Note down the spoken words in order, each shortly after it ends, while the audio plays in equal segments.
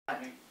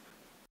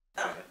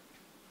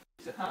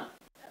Huh?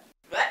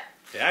 What?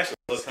 It actually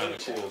looks kind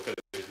of cool because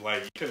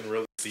like you couldn't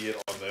really see it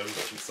on them,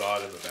 but you saw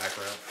it in the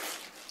background.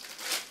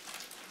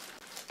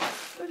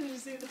 What did you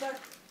see in the back?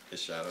 His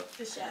shadow.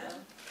 The shadow.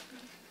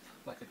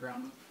 Like the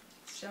ground.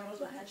 Shadow of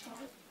the hedgehog.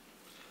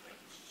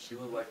 She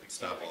looked like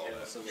Stop all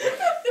that.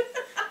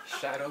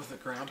 Shadow of the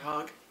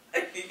groundhog.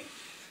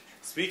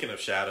 Speaking of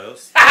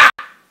shadows.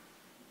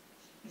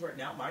 We're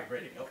now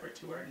migrating over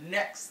to our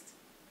next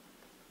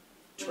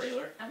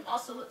trailer. I'm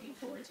also looking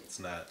forward to. It's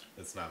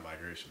not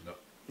migration. No.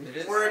 It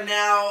is. We're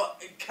now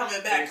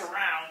coming back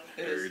around.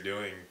 You're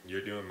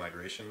doing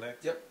migration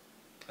next. Yep.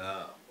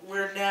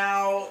 We're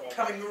now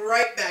coming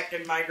right back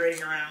and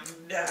migrating around.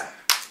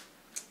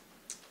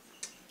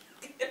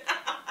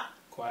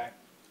 Quack.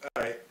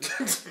 All right.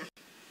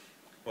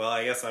 Well,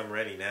 I guess I'm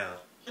ready now.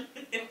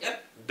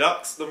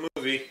 Ducks the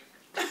movie.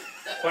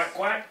 Quack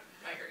quack.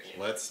 Migration.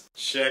 Let's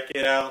check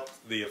it out.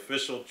 The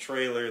official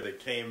trailer that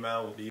came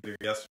out either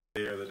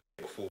yesterday or the day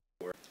before.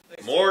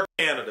 More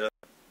Canada.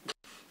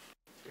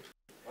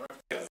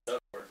 This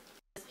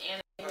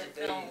animated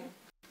film.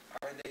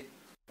 Are they?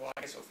 Well,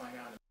 I guess we'll find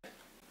out.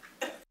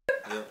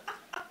 Yeah.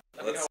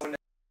 Let me know when they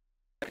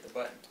hit the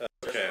button.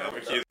 Okay, I'm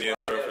gonna cue the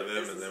intro for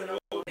them, and then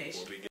we'll be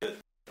good.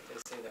 They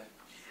say that.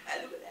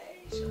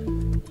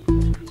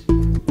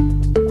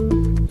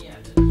 Yeah.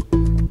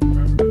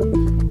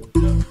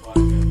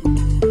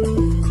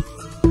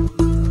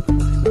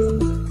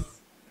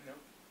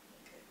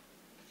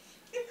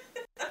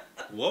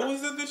 What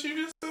was it that you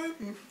just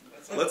said?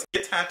 Let's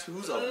get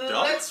tattoos of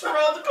ducks. Let's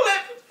roll the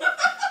clip.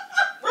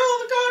 Roll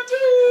the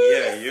cartoon.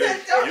 Yeah,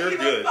 you're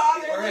good.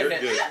 You're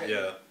good.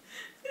 Yeah.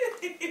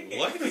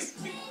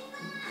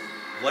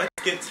 Let's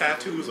get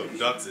tattoos of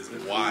ducks is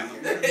why.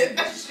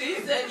 She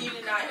said you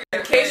did not hear.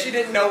 In case you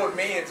didn't know what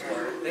minions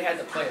were, they had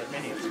to play a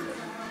minions clip.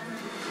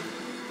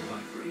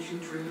 Migration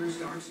trailer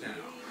starts now.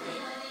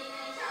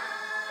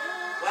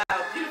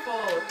 Wow,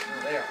 beautiful.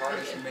 They are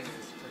hard to make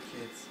this for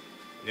kids.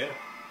 Yeah.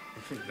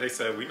 They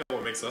said we know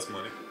what makes us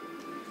money.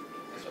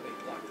 That's why they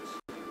blocked this.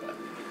 But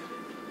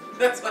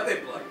That's why they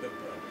blocked them,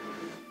 bro.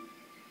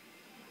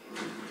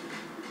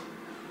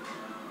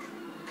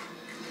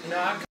 no,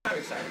 I'm kind of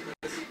excited for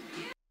this.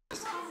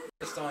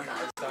 Just on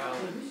art style.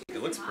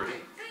 It looks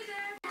pretty.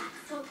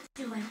 Talk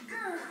to a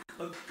girl.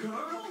 A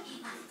girl?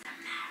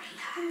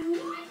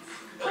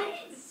 What? I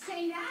didn't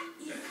say that.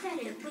 You said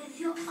it with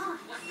your eyes.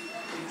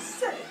 You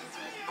said it.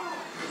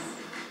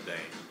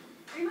 Dang.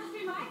 We must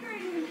be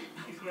migrating.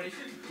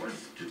 Migration? What a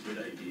stupid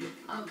idea.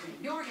 Okay,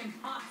 you're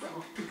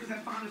impossible. Because I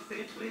found a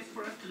safe place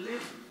for us to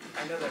live. I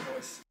know that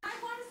voice. I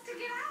want us to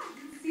get out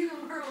and see the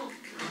world.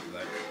 Does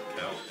that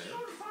count? How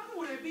much fun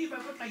would it be if I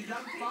put my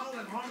young fowl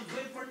in harm's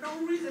way for no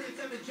reason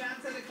except a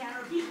chance at a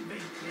Caribbean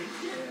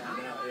vacation? Yeah, I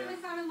don't want to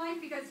miss out on life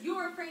because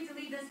you're afraid to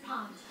leave this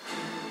pond.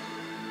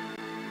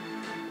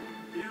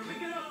 Here we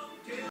go.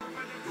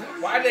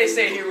 Why did they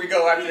say "here we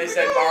go" after they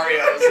said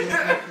Mario's?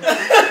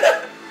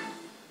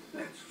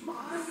 Let's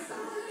fly.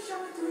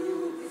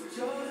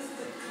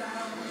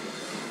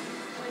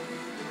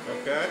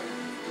 Okay.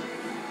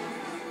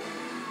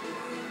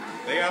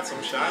 They got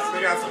some shots.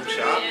 They got some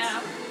shots.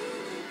 Yeah.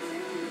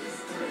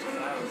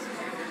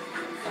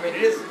 I mean,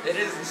 it is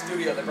the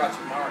studio that brought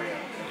you Mario.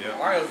 Yeah.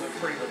 Mario's look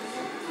pretty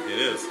looking. It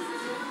is.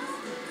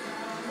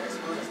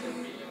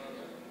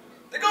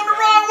 They're going the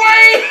wrong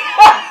way!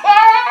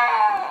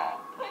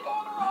 They're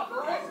going the wrong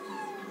way.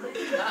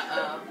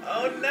 Uh-oh.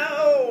 Oh no!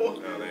 Oh,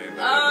 they ended up in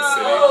the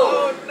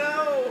Oh no!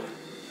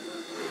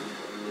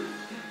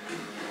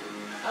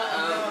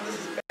 Uh-oh. Oh, this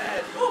is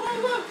bad. Oh my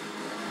god.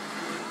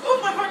 Oh,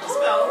 my heart just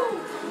fell.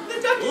 The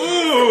ducky. city.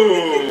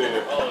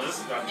 Ooh. Oh, this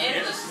is not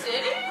In the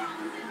city?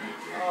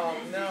 Oh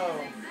no!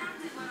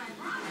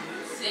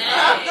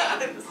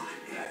 Dang.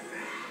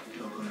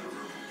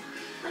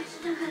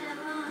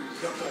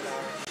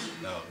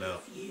 No, no.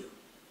 You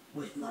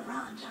with Laurent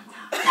on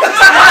top.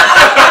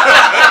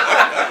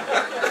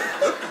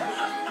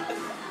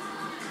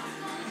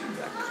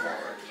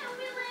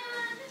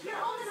 You're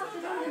old enough to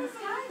go in the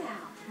sky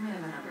now. I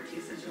have a number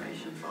two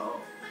situation. Oh.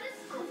 But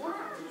it's the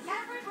world.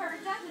 Every bird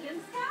does it in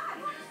the sky.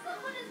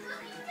 Someone is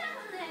looking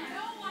down there.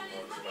 No one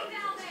is looking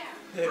down there.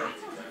 Yeah. I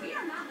told you, we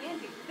are not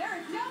landing. There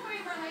is no way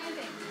we're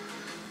landing.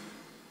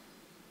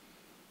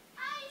 I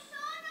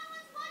saw no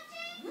one's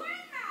watching. We're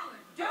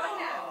Mallard. Do it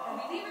now.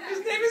 And we leave it His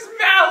out. name is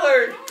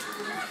Mallard.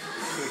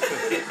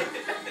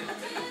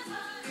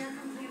 You're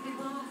completely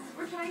lost.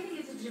 We're trying to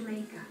get to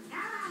Jamaica.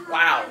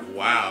 Wow.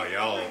 Wow,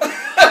 y'all.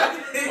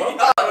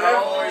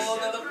 Oh,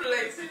 another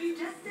place.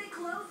 Just stay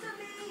close to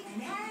me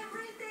and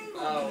everything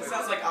will Oh, It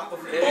sounds like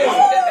Aquafina.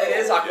 It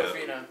is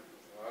Aquafina.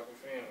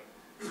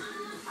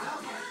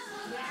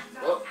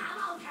 Oh.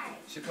 I'm okay.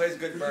 She plays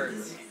good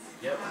birds.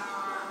 Yep.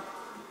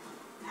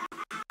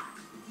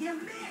 You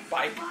missed.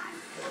 Bike.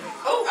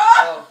 Oh!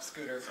 Oh,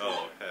 scooter.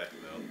 Oh, heck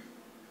no.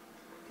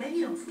 Maybe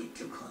you don't get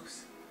too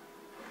close.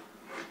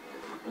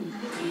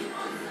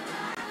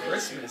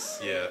 Christmas.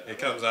 Yeah, it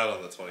comes out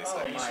on the Oh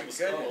 22nd. my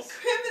goodness.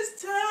 Christmas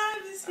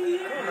time is I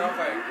here. don't know if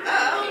I agree I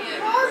with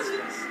can't.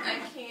 Christmas. I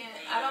can't.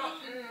 I don't.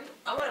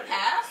 I want to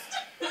pass.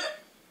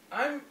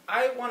 I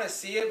I want to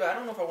see it, but I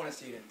don't know if I want to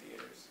see it in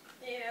theaters.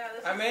 Yeah.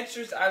 I'm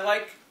interested. I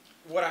like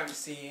what I'm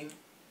seeing,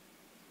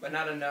 but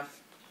not enough,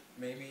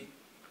 maybe.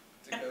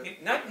 To go.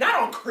 Not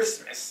on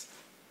Christmas.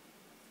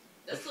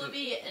 This will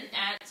be an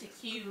add to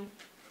queue.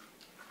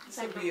 This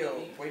will be a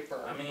wait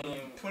for. I mean,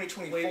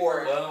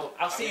 2024. well,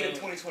 I'll see it in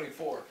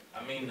 2024.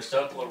 I mean, the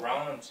Circle of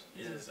Rhymes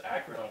is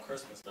accurate on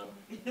Christmas, though.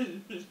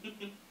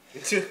 It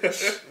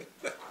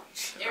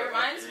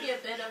reminds me a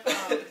bit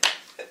of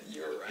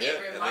You're right. Yeah,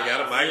 and they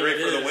gotta migrate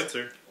for the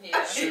winter.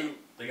 Yeah. Shoot,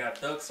 they got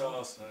duck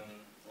sauce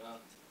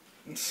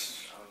and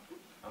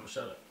I'm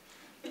shut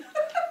up.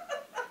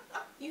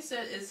 You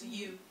said it's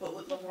you, but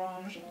with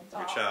LaGrange on Your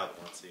top. child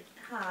wants you.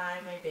 Hi,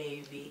 my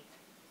baby.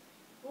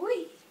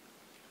 Wee.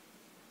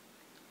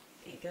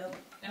 There you go.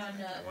 And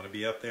I want to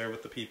be up there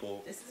with the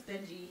people. this is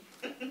Benji.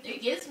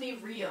 It gives me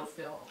Rio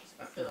feels,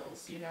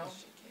 you know.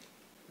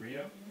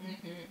 Rio?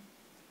 Mm-hmm.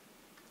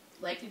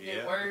 Like if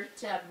Yeah. they were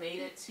to have made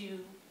it to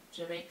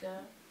Jamaica,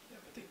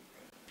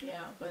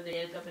 yeah, but they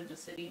ended up in the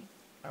city.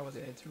 I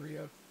wasn't into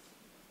Rio.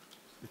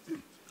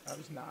 I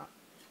was not.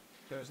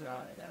 There's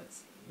not.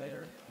 That's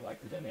They're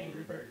like them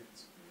Angry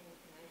Birds.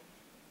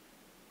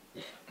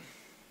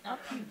 not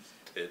cute.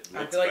 It I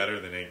looks feel like- better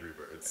than Angry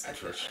Birds,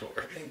 for sure.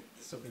 I think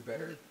this will be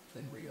better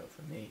than Rio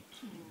for me.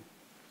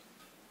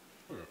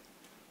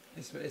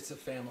 It's a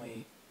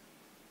family,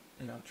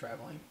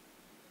 traveling.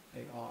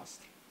 They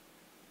lost,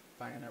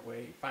 finding their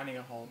way, finding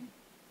a home.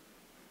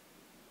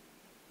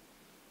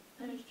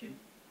 That is true.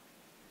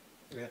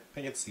 Yeah,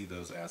 I can see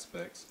those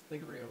aspects. I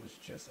think Rio was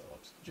just a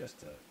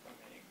romantic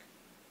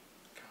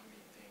comedy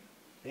thing.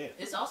 Yeah.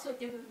 It's also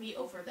giving me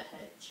Over the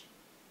Hedge.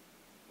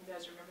 You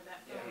guys remember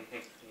that film?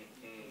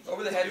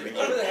 Over the Hedge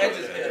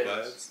is good.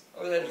 Vibes.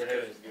 Over the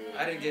Hedge is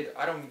good.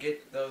 I don't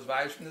get those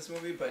vibes from this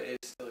movie, but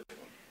it's still a good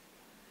one.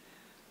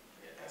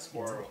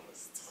 Squirrel.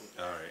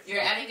 All right. You're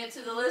adding it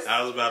to the list?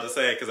 I was about to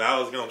say, because I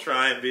was going to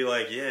try and be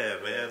like, yeah,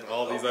 man,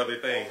 all these other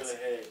things.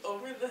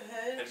 Over the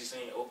head. Have you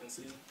seen Open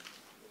Sea?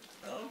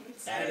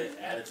 It's Add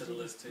it to the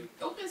list too.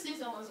 Open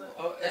Season wasn't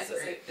Oh, that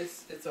great.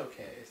 it's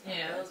okay. It's not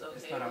Yeah, bad. it was okay.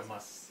 It's not It a was-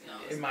 must, No,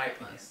 it's in my not a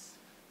opinion. must.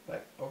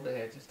 But Over the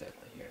Hedge is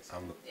definitely here.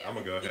 I'm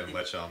going to go ahead and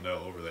let y'all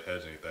know Over the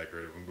Hedge ain't that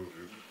great of a movie.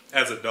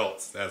 As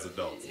adults.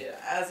 Yeah.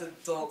 As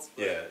adults.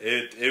 but- Yeah,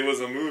 it was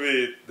a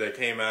movie that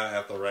came out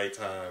at the right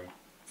time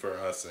for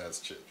us as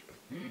children.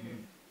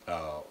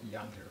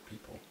 Younger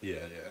people. Yeah.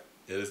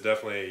 It is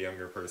definitely a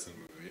younger person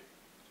movie.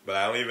 But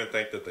I don't even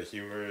think that the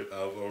humor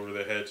of Over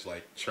the Hedge,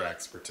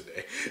 tracks for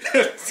today.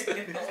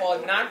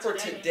 Well, not for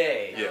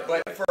today, Yeah.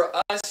 but for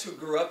us who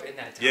grew up in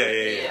that time. Yeah.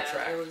 Yeah,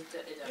 Track. it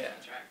definitely Yeah.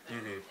 tracked that.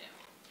 Mhm.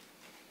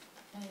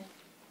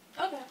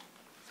 Yeah. Okay.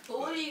 Well,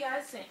 what do you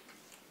guys think?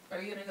 Are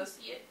you gonna go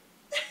see it?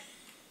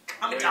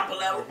 I'm a top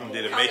below.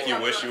 Did it make you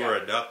wish you were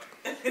a duck?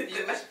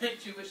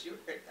 You wish you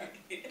were that.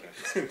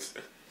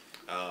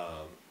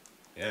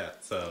 Yeah,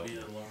 so... Be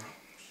alone.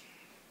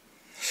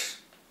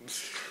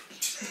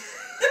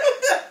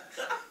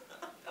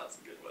 That was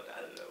a good one.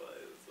 I don't know why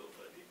it was so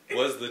funny.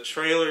 Was the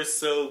trailer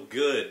so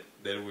good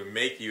that it would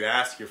make you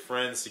ask your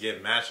friends to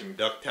get matching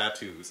duck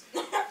tattoos?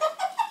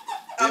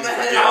 I'm Didn't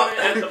ahead forget. out.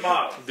 At the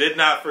mall. Did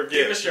not Give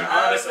forget. us your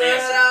I'm honest ahead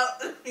answer.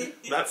 out.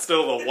 That's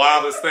still the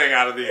wildest thing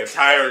out of the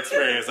entire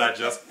experience I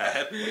just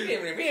had. We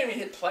didn't even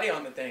hit play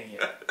on the thing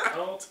yet.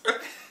 No.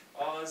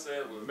 All I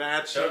said was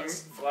Matching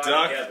ducks fly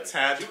duck together.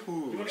 tattoos.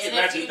 And if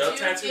Imagine you duck do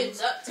tattoos. get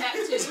duck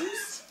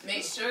tattoos,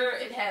 make sure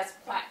it has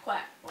quack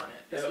quack on it.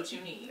 That's Yep. what you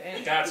need.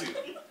 You got to.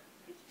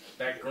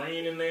 That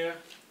green in there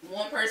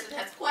One person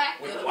has quack,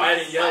 the with other white one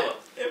and has quack. yellow.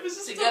 It was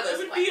just Together it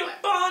it's would be a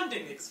like-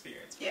 bonding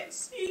experience.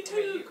 Yes. Me I mean, too.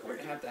 you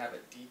wouldn't have to have a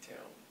detailed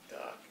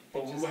duck. You But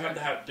could we just would have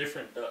to have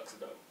different ducks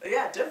though.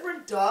 Yeah,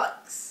 different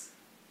ducks.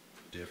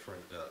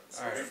 Different ducks.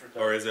 All right. Different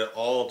Or ducks. is it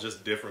all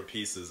just different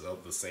pieces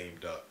of the same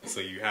duck? So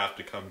you have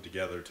to come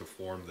together to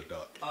form the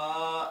duck.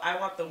 I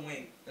want the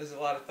wing. There's a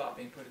lot of thought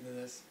being put into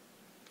this.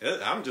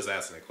 I'm just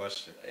asking a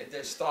question.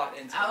 There's thought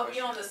into I'll the be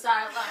question. on the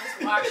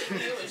sidelines watching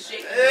you and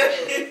shaking your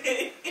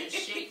head. And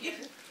shaking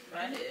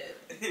my head.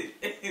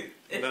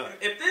 No.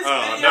 If this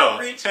Oh, video no.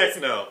 reaches Heck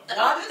no.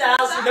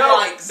 1,000 No,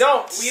 likes,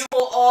 don't. we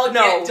will all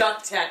No. get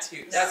duck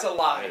tattoos. That's a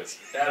lie. That's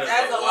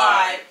a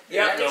lie.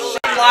 Yeah, That is a she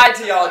lie. lied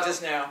to y'all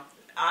just now.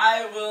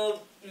 I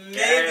will maybe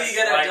Gas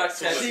get a like duck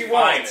to tattoo. She its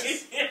won't. finest.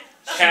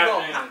 She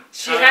Captain. won't.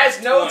 She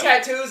has no 20.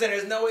 tattoos, and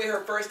there's no way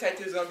her first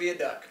tattoo is gonna be a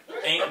duck.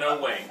 Ain't no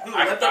way. I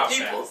Let can the vouch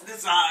peoples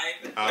decide.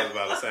 I was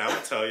about to say, I'm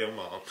going to tell your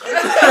mom.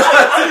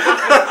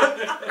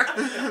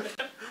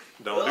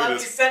 Don't Will I do be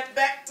this. sent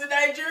back to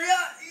Nigeria?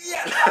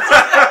 Yes.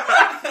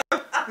 that.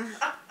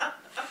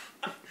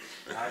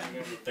 I didn't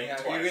even think Yeah,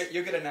 twice.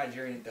 you get a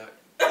Nigerian duck.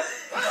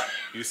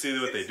 You see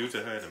what they do to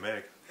her in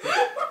America.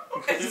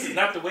 This is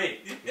not the way.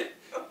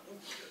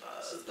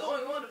 What's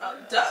going on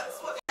about ducks?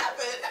 What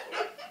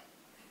happened?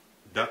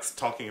 Ducks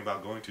talking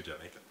about going to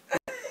Jamaica.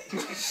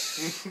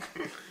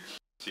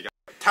 She got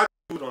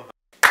tattooed on her.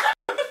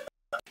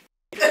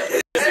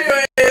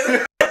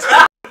 Anyways.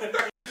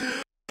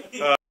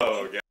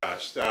 Oh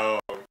gosh. So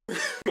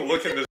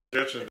look in the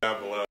description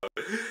down below.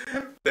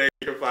 There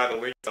you can find a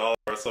link to all of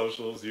our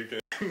socials. You can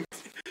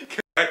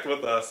Connect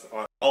with us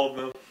on all of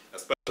them,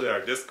 especially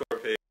our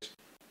Discord page.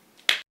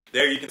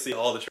 There you can see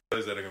all the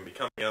trailers that are going to be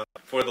coming out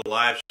for the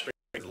live stream.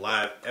 It's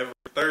live every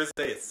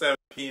Thursday at 7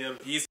 p.m.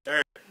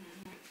 Eastern.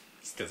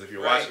 Because if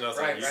you're watching us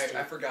on Eastern,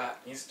 I forgot.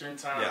 Eastern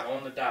time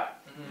on the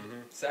dot.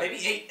 Maybe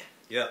 8.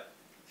 Yeah.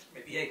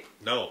 Maybe 8.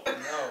 No. No.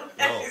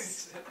 No.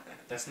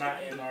 That's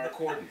not in our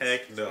accordance.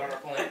 Heck It's no. not our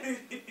plan.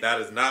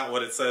 That is not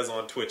what it says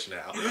on Twitch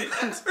now.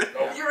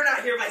 You're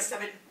not here by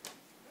 7.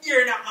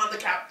 You're not on the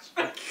couch.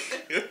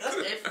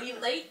 If we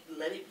late,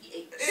 let it be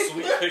 8.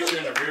 Sweet picture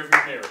in the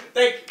rearview mirror.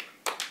 Thank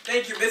you.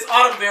 Thank you, Miss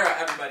Autumn Vera,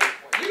 everybody.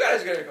 You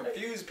guys are gonna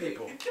confuse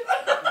people. 7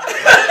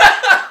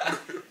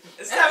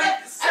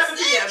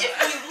 p.m.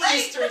 If we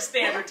late. Eastern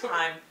Standard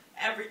Time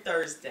every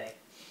Thursday.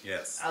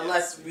 Yes.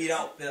 Unless we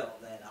don't bill,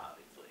 then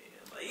obviously.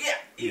 But yeah.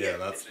 Yeah,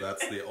 that's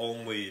the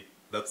only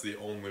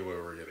way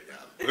we're getting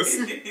out of this.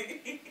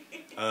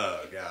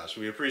 Oh gosh,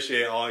 we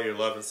appreciate all your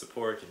love and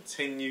support.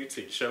 Continue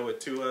to show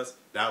it to us.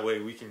 That way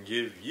we can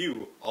give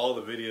you all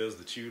the videos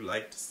that you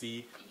like to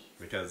see,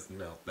 because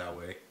that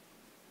way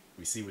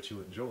we see what you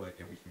enjoy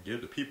and we can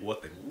give the people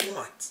what they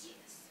want.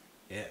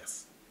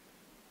 Yes.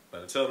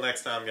 But until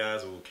next time,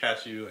 guys, we'll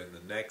catch you in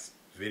the next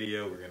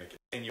video. We're going to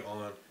continue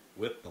on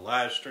with the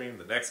live stream,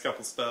 the next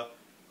couple stuff,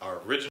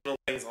 our original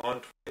things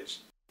on Twitch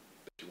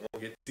that you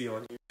won't get to see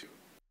on YouTube.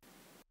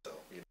 So,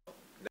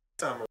 next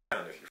time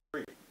around, if you're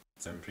free,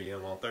 7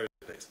 p.m. on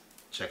Thursdays,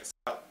 check us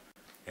out.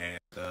 And,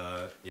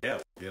 yeah,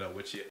 we'll get up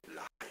with you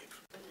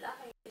live.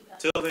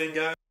 Till then,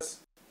 guys.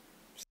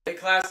 Stay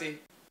classy.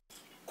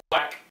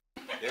 Quack.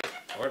 Yeah,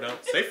 or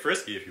don't. Stay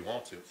frisky if you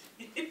want to.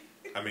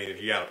 I mean,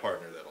 if you got a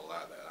partner that'll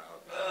allow that,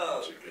 I don't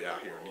want you to be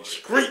out here in these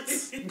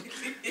streets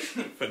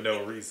for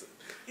no reason.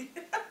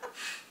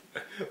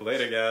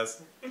 Later,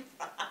 guys.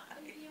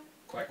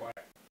 Quack,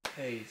 quack.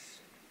 Peace.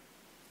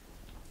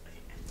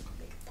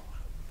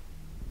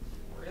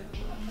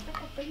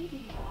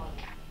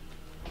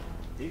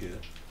 You good.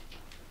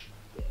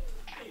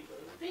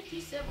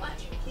 Vicky said,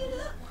 watch you get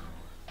up.